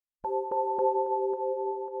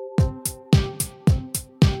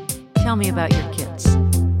Tell me about your kids.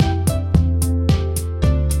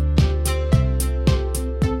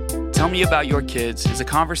 Tell Me About Your Kids is a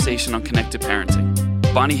conversation on connected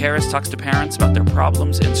parenting. Bonnie Harris talks to parents about their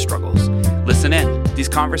problems and struggles. Listen in. These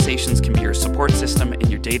conversations can be your support system in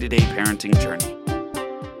your day-to-day parenting journey.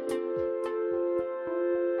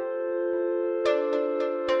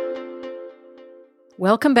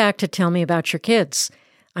 Welcome back to Tell Me About Your Kids.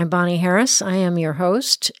 I'm Bonnie Harris. I am your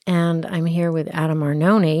host, and I'm here with Adam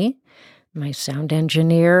Arnone, my sound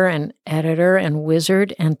engineer and editor and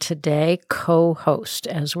wizard, and today co-host,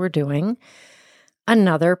 as we're doing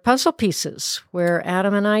another Puzzle Pieces, where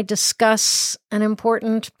Adam and I discuss an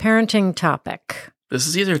important parenting topic. This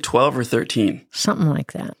is either 12 or 13. Something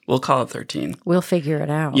like that. We'll call it 13. We'll figure it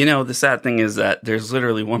out. You know, the sad thing is that there's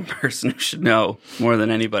literally one person who should know more than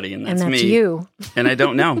anybody, and that's me. You. And I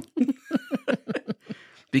don't know.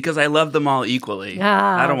 Because I love them all equally.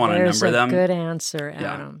 I don't want to number them. There's a good answer,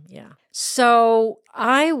 Adam. Yeah. So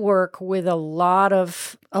I work with a lot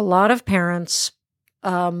of parents,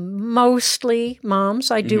 mostly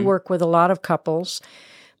moms. I do work with a lot of couples,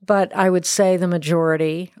 but I would say the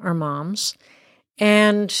majority are moms.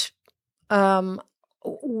 And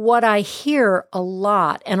what I hear a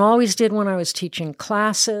lot, and always did when I was teaching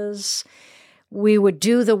classes, we would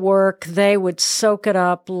do the work, they would soak it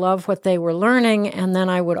up, love what they were learning, and then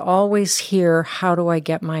I would always hear, how do I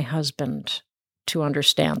get my husband to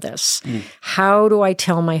understand this? How do I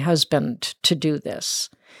tell my husband to do this?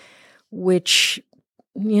 Which,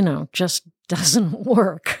 just doesn't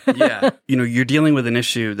work. Yeah. You're dealing with an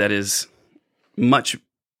issue that is much,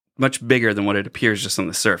 much bigger than what it appears just on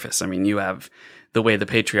the surface. I mean, you have the way the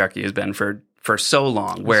patriarchy has been for so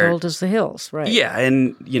long. As old as the hills, right? Yeah,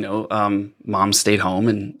 and, moms stayed home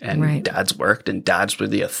and right. Dads worked and dads were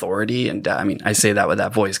the authority. And I say that with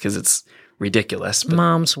that voice because it's ridiculous. But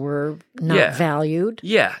moms were not valued.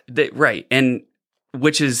 Yeah, right. And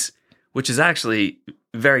which is actually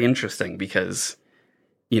very interesting because,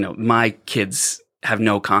 my kids have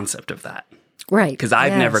no concept of that. Right. Because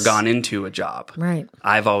I've never gone into a job. Right.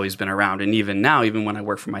 I've always been around. And even now, even when I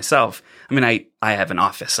work for myself, I have an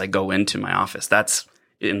office. I go into my office. That's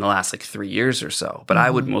in the last 3 years or so. But I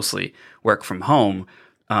would mostly work from home.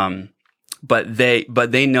 But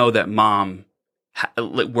they know that mom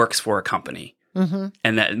works for a company.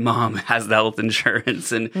 And that mom has the health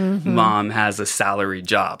insurance and mom has a salary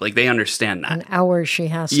job. They understand that. An hour she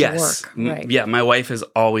has to work. Right. Yeah, my wife has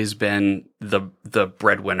always been the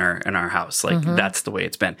breadwinner in our house. That's the way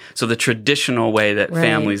it's been. So the traditional way that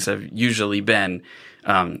families have usually been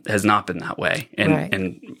has not been that way.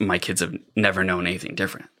 And my kids have never known anything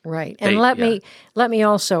different. Right. And let me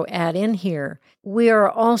also add in here, we are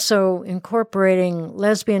also incorporating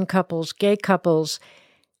lesbian couples, gay couples,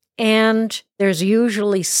 and there's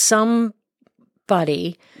usually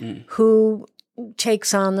somebody who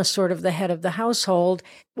takes on the sort of the head of the household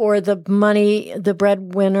or the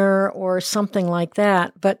breadwinner or something like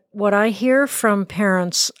that. But what I hear from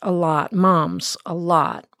parents a lot, moms a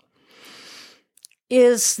lot,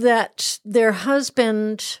 is that their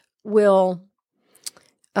husband will,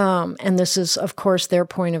 and this is, of course, their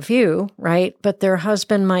point of view, right? But their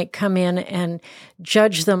husband might come in and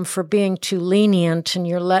judge them for being too lenient, and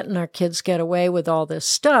you're letting our kids get away with all this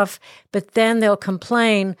stuff. But then they'll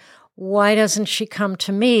complain, why doesn't she come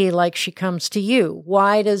to me like she comes to you?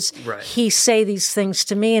 Why does he say these things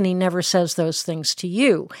to me and he never says those things to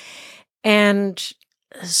you? And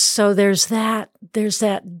so there's that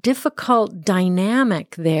difficult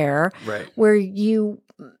dynamic there where you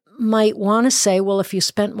might want to say, well, if you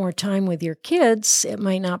spent more time with your kids, it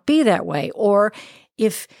might not be that way. Or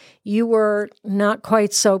if you were not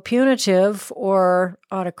quite so punitive or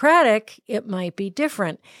autocratic, it might be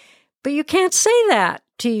different. But you can't say that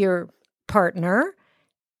to your partner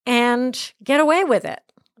and get away with it,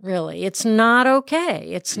 really. It's not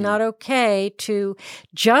okay. It's not okay to,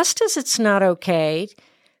 just as it's not okay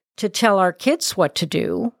to tell our kids what to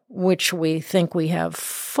do, which we think we have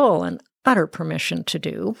full and utter permission to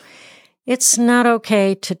do, it's not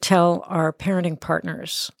okay to tell our parenting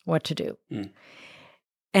partners what to do.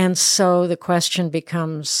 And so the question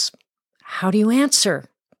becomes, how do you answer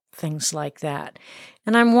things like that?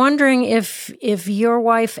 And I'm wondering if your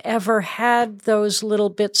wife ever had those little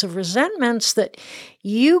bits of resentments that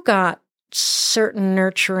you got certain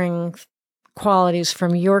nurturing qualities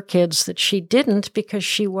from your kids that she didn't because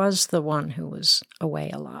she was the one who was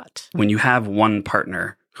away a lot. When you have one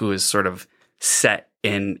partner who is sort of set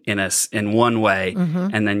in one way,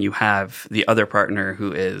 and then you have the other partner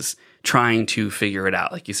who is trying to figure it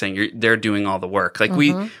out. Like you're saying, they're doing all the work. Like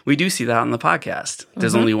we do see that on the podcast.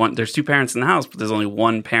 There's only one. There's two parents in the house, but there's only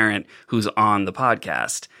one parent who's on the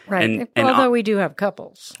podcast. Right. And although we do have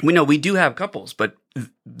couples, we do have couples, but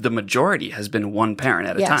the majority has been one parent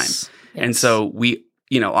at a time. Yes. And so we,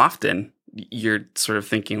 often you're sort of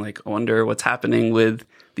thinking like, I wonder what's happening with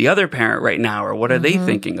the other parent right now, or what are they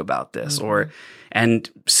thinking about this? And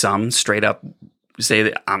some straight up say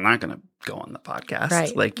that I'm not going to go on the podcast.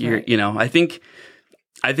 Right. Like I think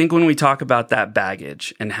when we talk about that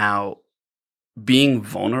baggage and how being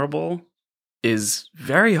vulnerable is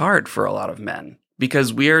very hard for a lot of men,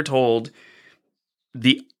 because we are told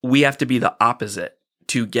we have to be the opposite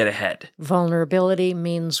to get ahead. Vulnerability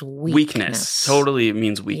means weakness. Totally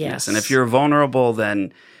means weakness. Yes. And if you're vulnerable,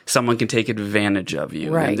 then someone can take advantage of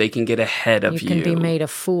you, and they can get ahead of you. You can be made a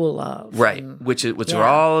fool of. Right. Which are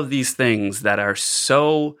all of these things that are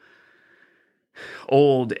so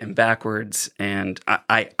old and backwards. And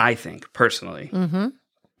I think personally,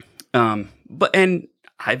 and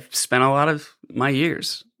I've spent a lot of my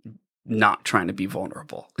years not trying to be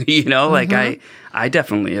vulnerable, like I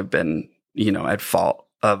definitely have been, at fault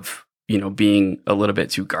of, being a little bit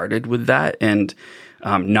too guarded with that, and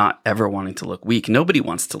not ever wanting to look weak. Nobody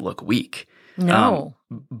wants to look weak. No.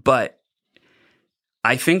 But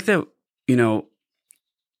I think that, you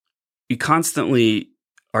constantly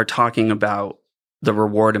are talking about the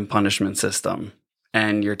reward and punishment system,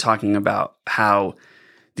 and you're talking about how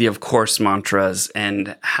the of course mantras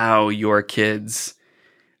and how your kids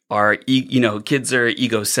are, kids are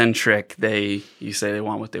egocentric. You say they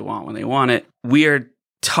want what they want when they want it. We are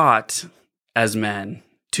taught as men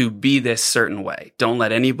to be this certain way. Don't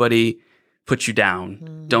let anybody put you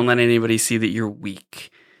down. Don't let anybody see that you're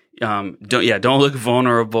weak. Don't look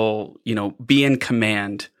vulnerable. Be in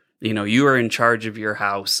command. You are in charge of your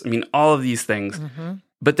house. I mean, all of these things.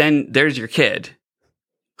 But then there's your kid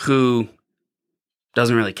who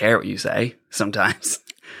doesn't really care what you say sometimes.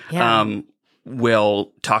 Yeah.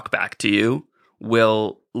 Will talk back to you,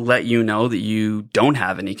 will let you know that you don't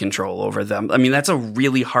have any control over them. I mean, that's a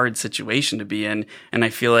really hard situation to be in. And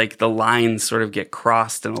I feel like the lines sort of get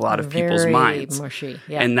crossed in a lot of people's minds. Mushy.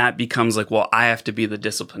 Yeah. And that becomes like, well, I have to be the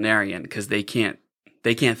disciplinarian because they can't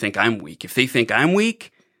think I'm weak. If they think I'm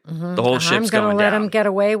weak, the whole ship's going down. I'm going to let them get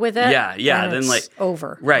away with it. Yeah. Then like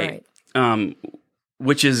over. Right.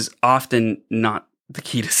 Which is often not the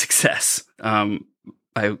key to success. I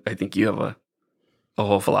think you have a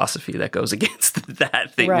whole philosophy that goes against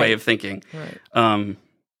that way of thinking. Right.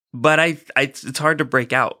 But it's hard to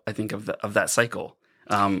break out, I think, of that cycle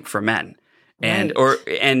for men.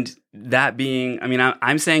 And that being, I mean,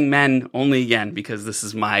 I'm saying men only again because this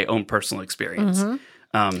is my own personal experience.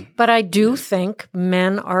 But I do think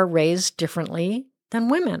men are raised differently than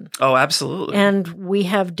women. Oh, absolutely. And we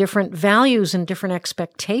have different values and different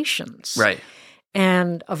expectations. Right.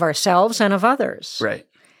 And of ourselves and of others. Right.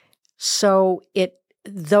 So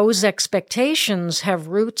those expectations have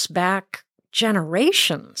roots back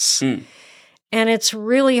generations. And it's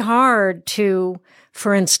really hard to,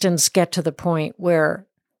 for instance, get to the point where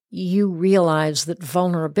you realize that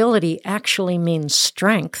vulnerability actually means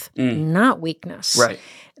strength, not weakness. Right.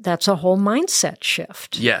 That's a whole mindset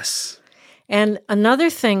shift. Yes. And another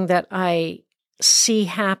thing that I see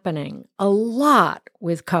happening a lot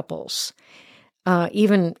with couples,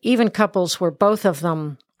 even couples where both of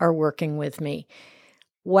them are working with me,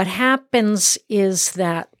 what happens is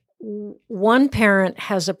that one parent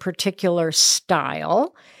has a particular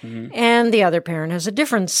style and the other parent has a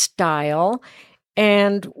different style.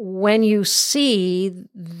 And when you see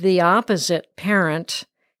the opposite parent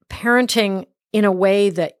parenting in a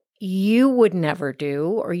way that you would never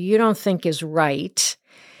do or you don't think is right,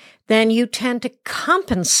 then you tend to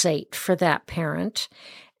compensate for that parent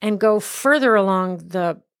and go further along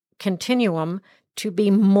the continuum to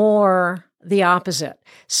be more the opposite.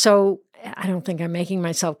 So I don't think I'm making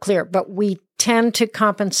myself clear, but we tend to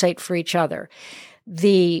compensate for each other.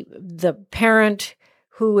 The parent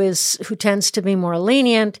who tends to be more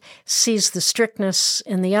lenient sees the strictness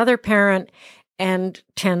in the other parent and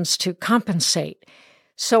tends to compensate.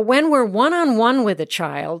 So when we're one-on-one with a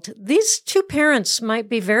child, these two parents might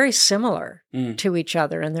be very similar to each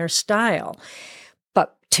other in their style.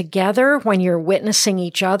 But together, when you're witnessing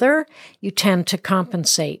each other, you tend to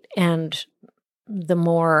compensate. And the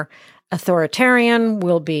more authoritarian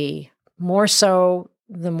will be more so,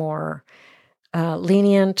 the more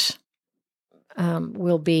lenient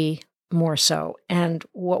will be more so. And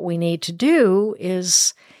what we need to do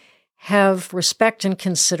is have respect and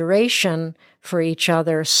consideration for each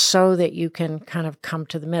other so that you can kind of come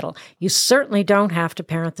to the middle. You certainly don't have to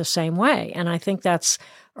parent the same way. And I think that's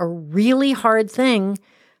a really hard thing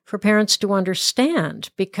for parents to understand,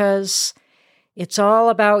 because it's all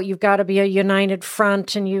about, you've got to be a united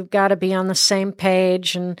front and you've got to be on the same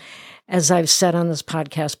page. And as I've said on this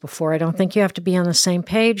podcast before, I don't think you have to be on the same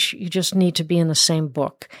page. You just need to be in the same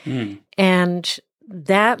book. And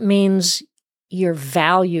that means your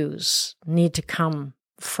values need to come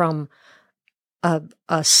from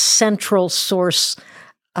a central source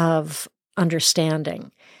of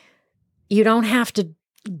understanding. You don't have to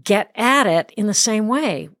get at it in the same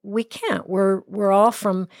way. We can't. We're all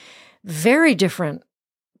from very different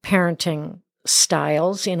parenting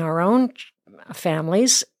styles in our own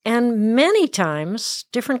families, and many times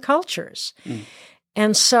different cultures.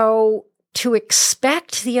 And so to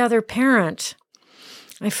expect the other parent,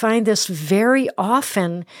 I find this very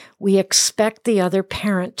often, we expect the other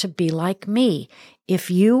parent to be like me.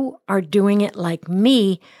 If you are doing it like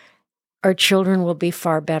me, our children will be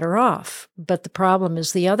far better off. But the problem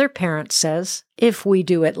is the other parent says, if we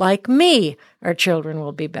do it like me, our children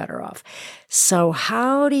will be better off. So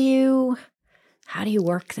how do you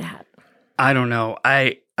work that? I don't know.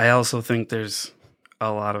 I also think there's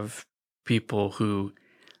a lot of people who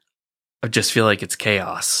just feel like it's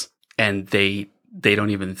chaos, and they don't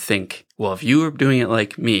even think, well, if you were doing it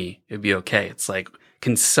like me, it'd be okay. It's like,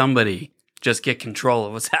 can somebody just get control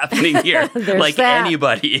of what's happening here? Like that.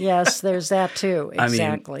 Anybody. Yes, there's that too.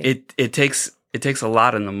 Exactly. I mean, it takes a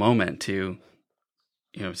lot in the moment to,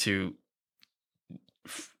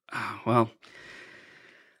 well,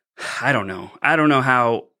 I don't know. I don't know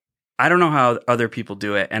how other people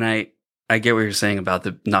do it. And I get what you're saying about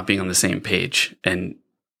the not being on the same page, and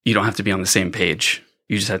you don't have to be on the same page.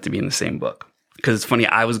 You just have to be in the same book. Because it's funny,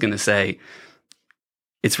 I was going to say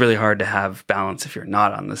it's really hard to have balance if you're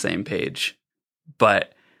not on the same page.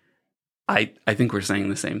 But I think we're saying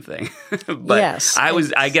the same thing. But yes,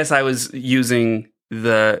 I guess I was using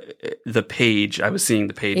the page. I was seeing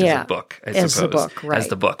the page as a book, as the book, right. As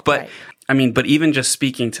the book. But I mean, but even just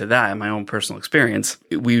speaking to that in my own personal experience,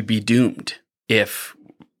 we would be doomed if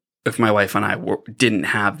my wife and I didn't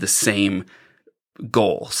have the same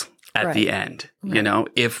goals at the end. Right.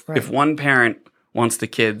 If one parent wants the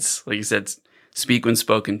kids, like you said, speak when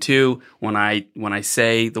spoken to, when I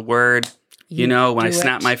say the word, when I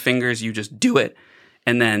snap my fingers, you just do it.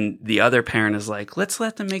 And then the other parent is like, let's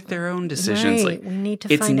let them make their own decisions. Right. Like, we need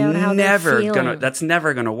to find out how they're feeling. That's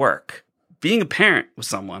never gonna work. Being a parent with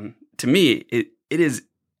someone, to me, it is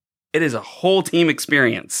a whole team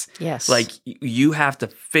experience. Yes. Like, you have to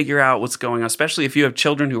figure out what's going on, especially if you have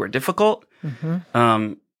children who are difficult.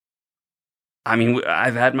 I mean,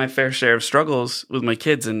 I've had my fair share of struggles with my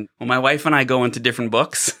kids, and when my wife and I go into different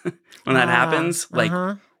books, when that happens, like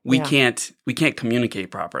we can't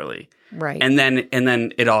communicate properly, right? And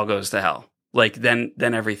then it all goes to hell. Like then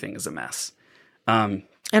everything is a mess. And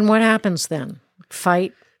what happens then?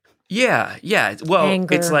 Fight? Yeah. Well,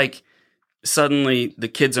 anger. It's like suddenly the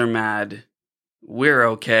kids are mad, we're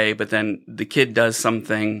okay, but then the kid does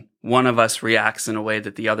something. One of us reacts in a way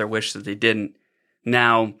that the other wished that they didn't.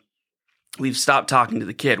 Now we've stopped talking to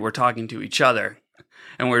the kid. We're talking to each other,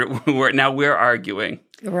 and we're arguing.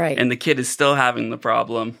 Right. And the kid is still having the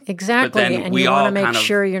problem. Exactly. And you want to make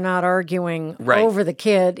sure you're not arguing over the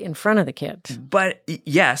kid in front of the kid. But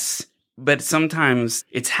yes, but sometimes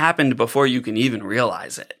it's happened before you can even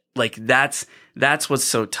realize it. Like that's what's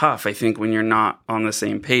so tough, I think, when you're not on the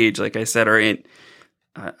same page. Like I said,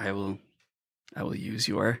 I will use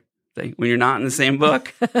your thing. When you're not in the same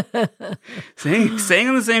book, staying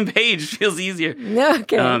on the same page feels easier.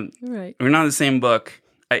 Okay. Right. We're not in the same book.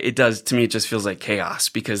 It does, to me, it just feels like chaos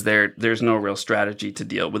because there's no real strategy to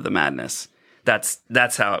deal with the madness. That's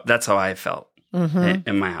how I felt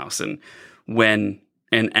in my house. And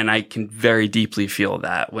and I can very deeply feel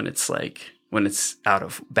that when it's out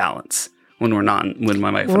of balance, when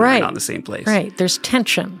my wife and I are not in the same place. Right. There's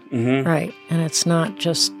tension. Right. And it's not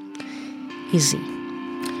just easy.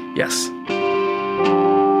 Yes.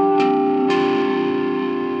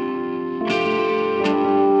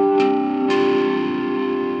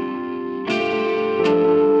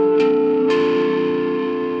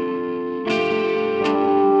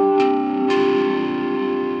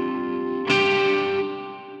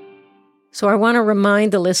 So I want to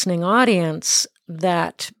remind the listening audience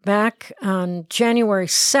that back on January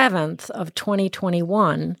 7th of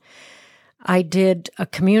 2021, I did a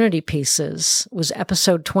Community Pieces, was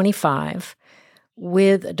episode 25,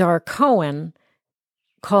 with Dar Cohen,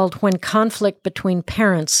 called When Conflict Between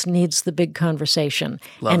Parents Needs the Big Conversation.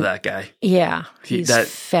 Love that guy. Yeah, he's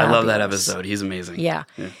fabulous. I love that episode. He's amazing. Yeah.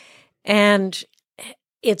 And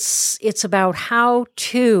it's about how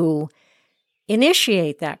to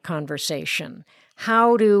initiate that conversation,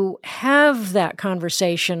 how to have that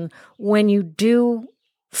conversation when you do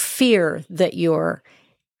fear that you're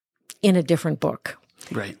in a different book.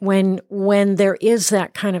 Right. When there is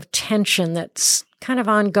that kind of tension that's kind of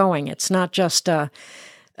ongoing. It's not just I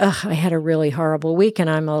had a really horrible week and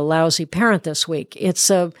I'm a lousy parent this week. It's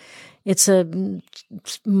a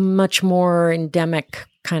much more endemic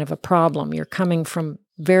kind of a problem. You're coming from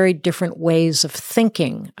very different ways of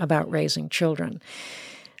thinking about raising children.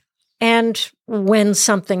 And when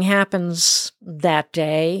something happens that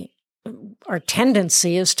day, our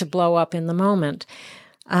tendency is to blow up in the moment.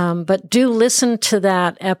 But do listen to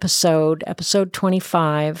that episode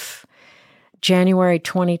 25, January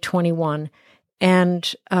 2021,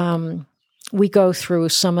 and we go through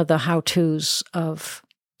some of the how-tos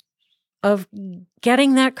of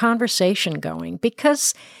getting that conversation going.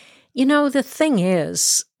 Because, the thing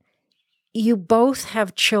is, you both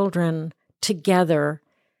have children together,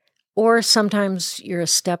 or sometimes you're a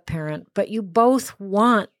step-parent, but you both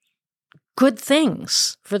want good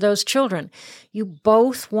things for those children. You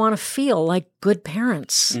both want to feel like good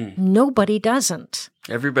parents. Nobody doesn't.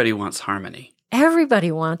 Everybody wants harmony.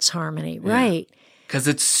 Everybody wants harmony, right? Because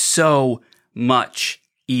it's so much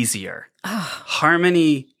easier.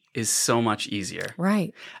 Harmony is so much easier.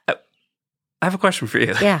 Right. I have a question for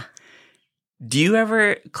you. Yeah. Do you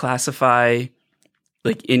ever classify,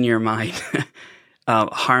 like in your mind,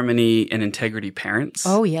 harmony and integrity parents?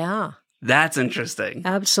 Oh, yeah. That's interesting.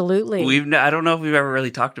 Absolutely. I don't know if we've ever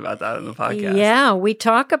really talked about that in the podcast. Yeah, we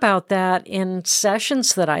talk about that in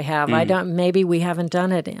sessions that I have. Maybe we haven't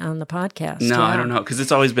done it on the podcast. No, I don't know, because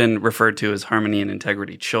it's always been referred to as harmony and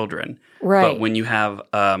integrity children. Right. But when you have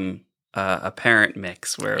a parent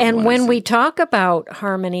mix where... And when we talk about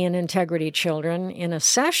harmony and integrity children in a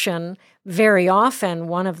session, very often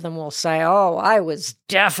one of them will say, oh, I was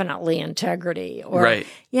definitely integrity. Or, right.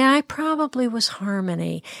 Yeah, I probably was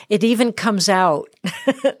harmony. It even comes out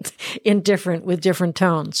with different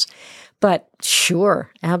tones. But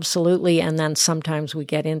sure, absolutely. And then sometimes we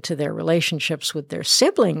get into their relationships with their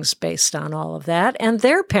siblings based on all of that, and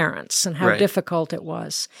their parents and how difficult it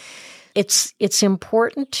was. It's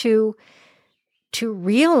important to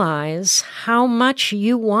realize how much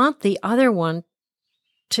you want the other one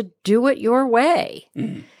to do it your way.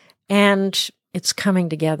 And it's coming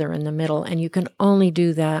together in the middle. And you can only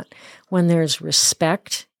do that when there's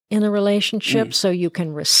respect in the relationship. So you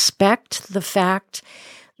can respect the fact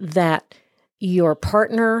that your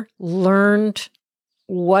partner learned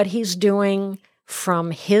what he's doing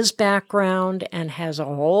from his background and has a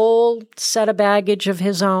whole set of baggage of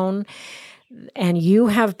his own, and you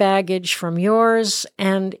have baggage from yours,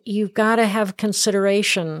 and you've got to have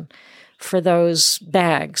consideration for those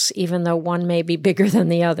bags, even though one may be bigger than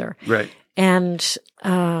the other. Right. And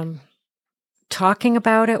talking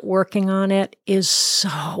about it, working on it is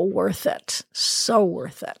so worth it. So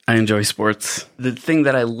worth it. I enjoy sports. The thing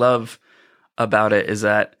that I love about it is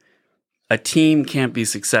that a team can't be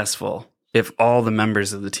successful if all the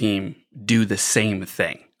members of the team do the same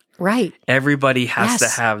thing. Right. Everybody has to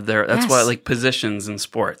have that's why, like, positions in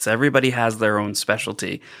sports, everybody has their own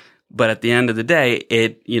specialty. But at the end of the day,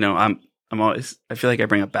 I feel like I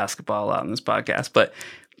bring up basketball a lot on this podcast, but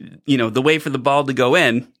the way for the ball to go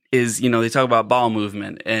in is, they talk about ball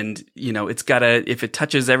movement, and, it's gotta, if it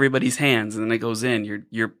touches everybody's hands and then it goes in,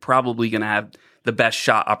 you're probably going to have the best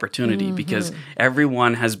shot opportunity because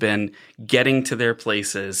everyone has been getting to their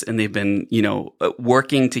places and they've been,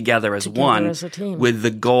 working together as one as a team, with the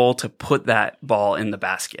goal to put that ball in the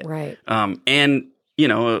basket. Right. And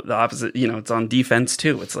the opposite, it's on defense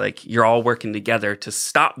too. It's like you're all working together to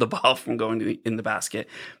stop the ball from going in the basket.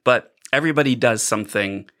 But everybody does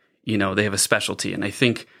something, they have a specialty. And I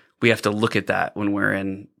think we have to look at that when we're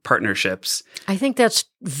in partnerships. I think that's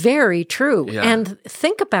very true. Yeah. And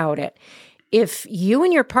think about it. If you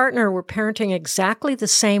and your partner were parenting exactly the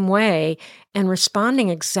same way and responding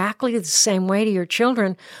exactly the same way to your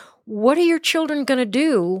children, what are your children going to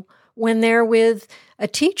do when they're with a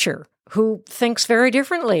teacher who thinks very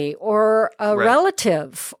differently, or a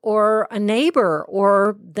relative, or a neighbor,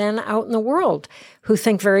 or then out in the world who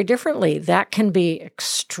think very differently? That can be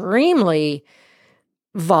extremely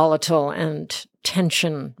volatile and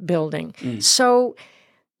tension building. So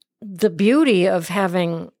the beauty of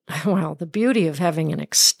having an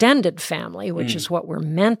extended family, which is what we're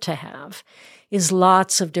meant to have, is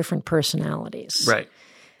lots of different personalities. Right.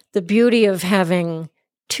 The beauty of having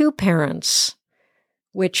two parents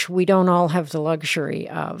which we don't all have the luxury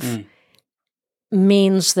of,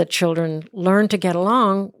 means that children learn to get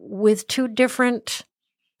along with two different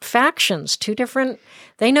factions,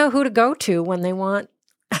 they know who to go to when they want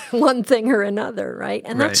one thing or another, right?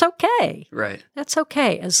 And that's okay. Right. That's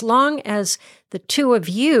okay. As long as the two of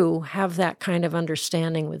you have that kind of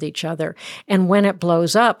understanding with each other. And when it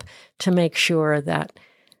blows up, to make sure that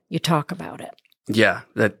you talk about it. Yeah.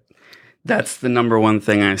 That's the number one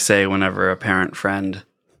thing I say whenever a parent friend,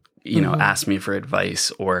 asks me for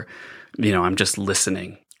advice or, I'm just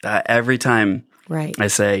listening. Every time I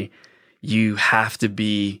say, you have to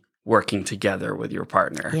be working together with your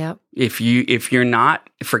partner. Yep. If you're not,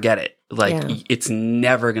 forget it. It's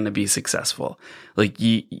never going to be successful.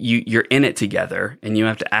 You're in it together and you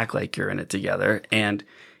have to act like you're in it together. And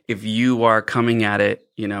if you are coming at it,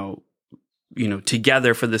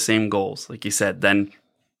 together for the same goals, like you said, then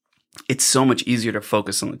it's so much easier to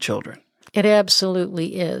focus on the children. It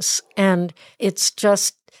absolutely is. And it's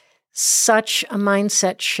just such a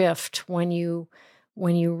mindset shift when you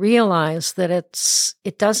realize that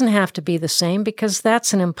it doesn't have to be the same, because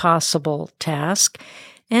that's an impossible task.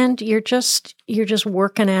 And you're just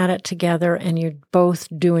working at it together, and you're both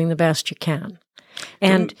doing the best you can.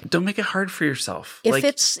 And don't make it hard for yourself. If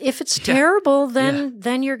it's terrible,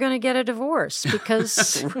 then you're going to get a divorce,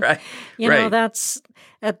 because that's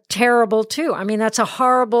terrible too. I mean, that's a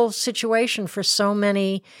horrible situation for so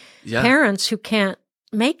many parents who can't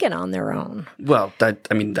make it on their own. Well,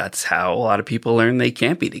 that's how a lot of people learn they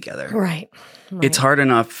can't be together. Right. It's hard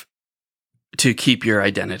enough to keep your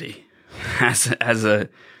identity as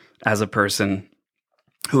a person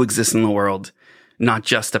who exists in the world, not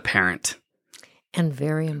just a parent. And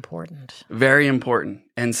very important. Very important.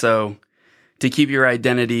 And so to keep your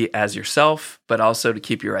identity as yourself, but also to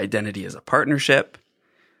keep your identity as a partnership,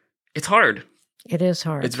 it's hard. It is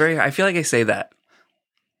hard. I feel like I say that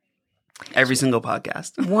every single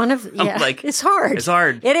podcast. It's hard. It's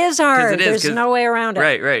hard. It is hard. There's no way around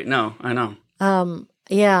it. Right. No, I know.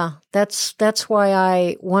 That's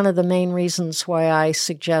why one of the main reasons why I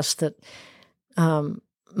suggest that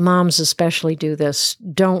moms especially do this,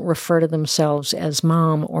 don't refer to themselves as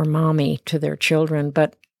mom or mommy to their children,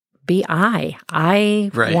 but be I.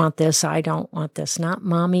 I want this, I don't want this, not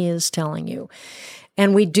mommy is telling you.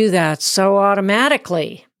 And we do that so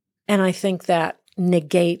automatically. And I think that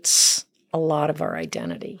negates a lot of our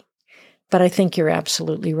identity. But I think you're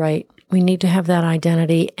absolutely right. We need to have that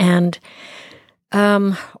identity. And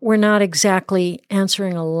we're not exactly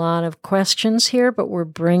answering a lot of questions here, but we're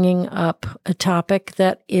bringing up a topic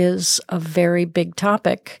that is a very big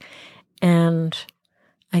topic. And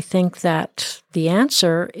I think that the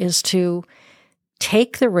answer is to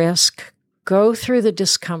take the risk, go through the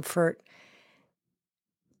discomfort,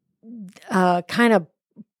 kind of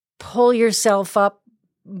pull yourself up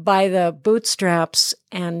by the bootstraps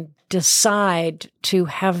and decide to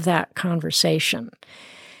have that conversation.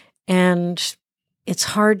 And it's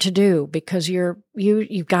hard to do because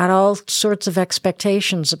you've got all sorts of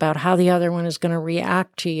expectations about how the other one is going to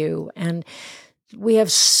react to you. And we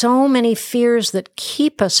have so many fears that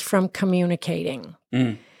keep us from communicating.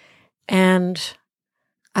 And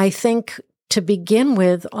I think to begin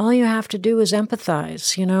with, all you have to do is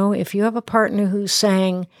empathize. If you have a partner who's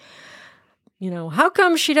saying, how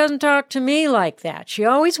come she doesn't talk to me like that? She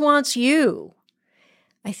always wants you.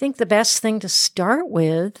 I think the best thing to start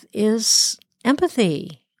with is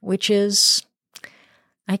empathy, which is,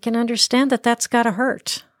 I can understand that that's got to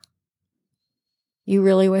hurt. You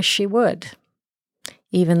really wish she would,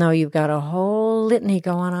 even though you've got a whole litany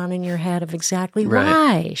going on in your head of exactly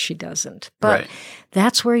why she doesn't. But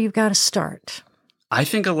that's where you've got to start. I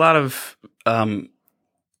think a lot of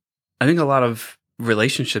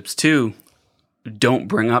relationships too don't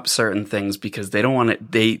bring up certain things because they don't want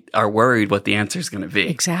it. They are worried what the answer is going to be.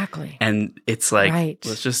 Exactly. And it's like,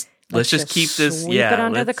 let's just keep this. Sweep it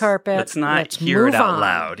under the carpet. Let's not hear it out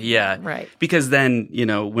loud. Yeah. Right. Because then,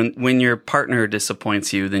 when your partner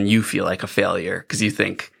disappoints you, then you feel like a failure because you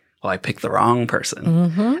think, well, I picked the wrong person.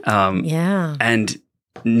 Mm-hmm. And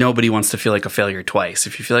nobody wants to feel like a failure twice.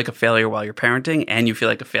 If you feel like a failure while you're parenting and you feel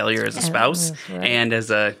like a failure as a spouse and as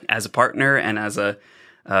a partner and as a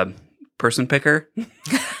person picker.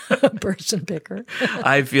 Person picker.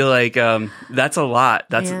 I feel like that's a lot.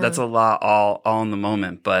 That's a lot all in the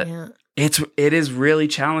moment. But it is really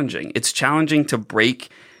challenging. It's challenging to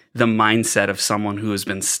break the mindset of someone who has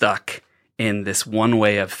been stuck in this one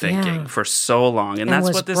way of thinking for so long. And that's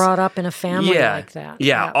was what this brought up in a family like that.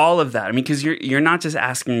 Yeah, all of that. I mean, because you're not just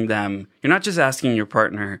asking your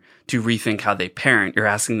partner to rethink how they parent, you're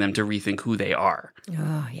asking them to rethink who they are.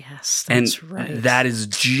 Oh, yes, that's right. And that is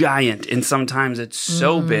giant. And sometimes it's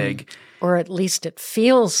so big. Or at least it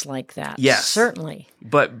feels like that. Yes. Certainly.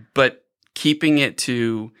 But keeping it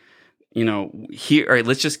to, here, all right,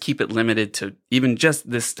 let's just keep it limited to even just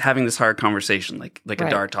this, having this hard conversation like right.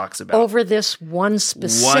 Adar talks about. Over this one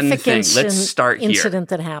specific incident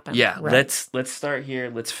that happened. Yeah, right. let's start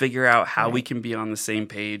here. Let's figure out how we can be on the same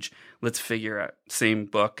page. Let's figure out same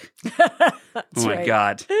book. Oh my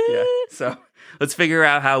God. Yeah. So let's figure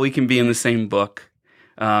out how we can be in the same book.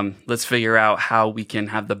 Let's figure out how we can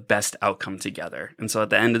have the best outcome together. And so at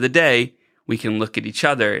the end of the day, we can look at each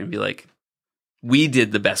other and be like, we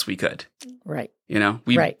did the best we could. Right.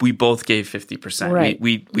 We both gave 50%. Right.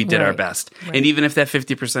 We did our best. Right. And even if that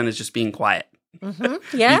 50% is just being quiet.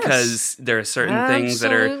 Mm-hmm. Yes. Because there are certain things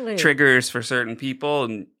that are triggers for certain people,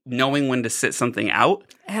 and knowing when to sit something out.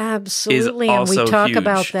 Absolutely. Is also and we talk huge.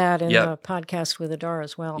 About that in the podcast with Adar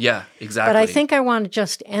as well. Yeah, exactly. But I think I want to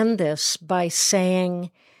just end this by saying,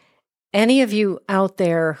 any of you out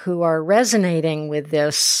there who are resonating with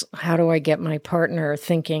this, how do I get my partner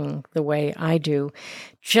thinking the way I do?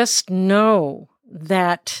 Just know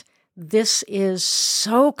that this is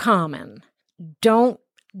so common. Don't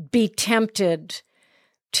be tempted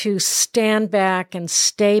to stand back and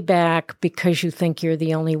stay back because you think you're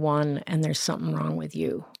the only one and there's something wrong with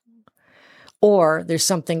you. Or there's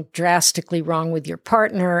something drastically wrong with your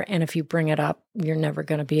partner, and if you bring it up, you're never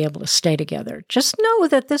going to be able to stay together. Just know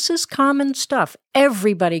that this is common stuff.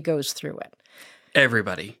 Everybody goes through it.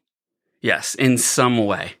 Everybody. Yes, in some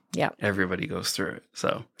way. Yeah. Everybody goes through it.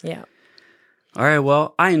 So. Yeah. All right,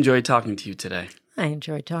 well, I enjoyed talking to you today. I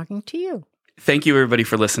enjoyed talking to you. Thank you, everybody,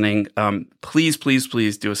 for listening. Please, please,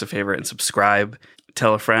 please do us a favor and subscribe.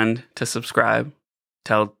 Tell a friend to subscribe.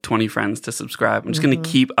 Tell 20 friends to subscribe. I'm just going to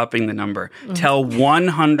keep upping the number. Tell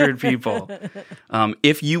 100 people.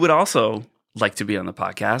 If you would also like to be on the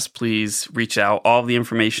podcast, please reach out. All the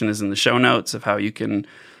information is in the show notes of how you can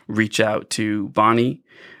reach out to Bonnie.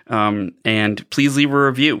 And please leave a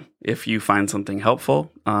review if you find something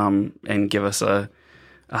helpful, and give us a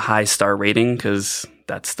high star rating, because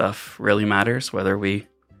that stuff really matters, whether we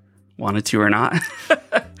wanted to or not.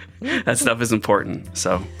 That stuff is important.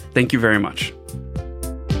 So thank you very much.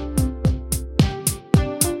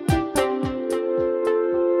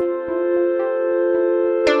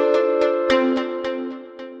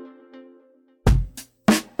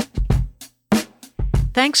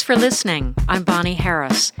 Thanks for listening. I'm Bonnie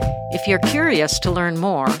Harris. If you're curious to learn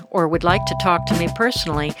more or would like to talk to me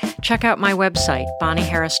personally, check out my website,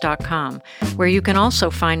 bonnieharris.com, where you can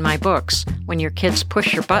also find my books, When Your Kids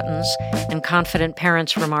Push Your Buttons and Confident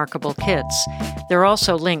Parents, Remarkable Kids. There are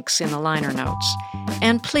also links in the liner notes.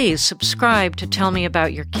 And please subscribe to Tell Me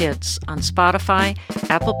About Your Kids on Spotify,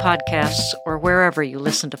 Apple Podcasts, or wherever you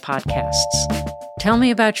listen to podcasts. Tell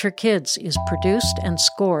Me About Your Kids is produced and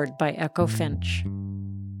scored by Echo Finch.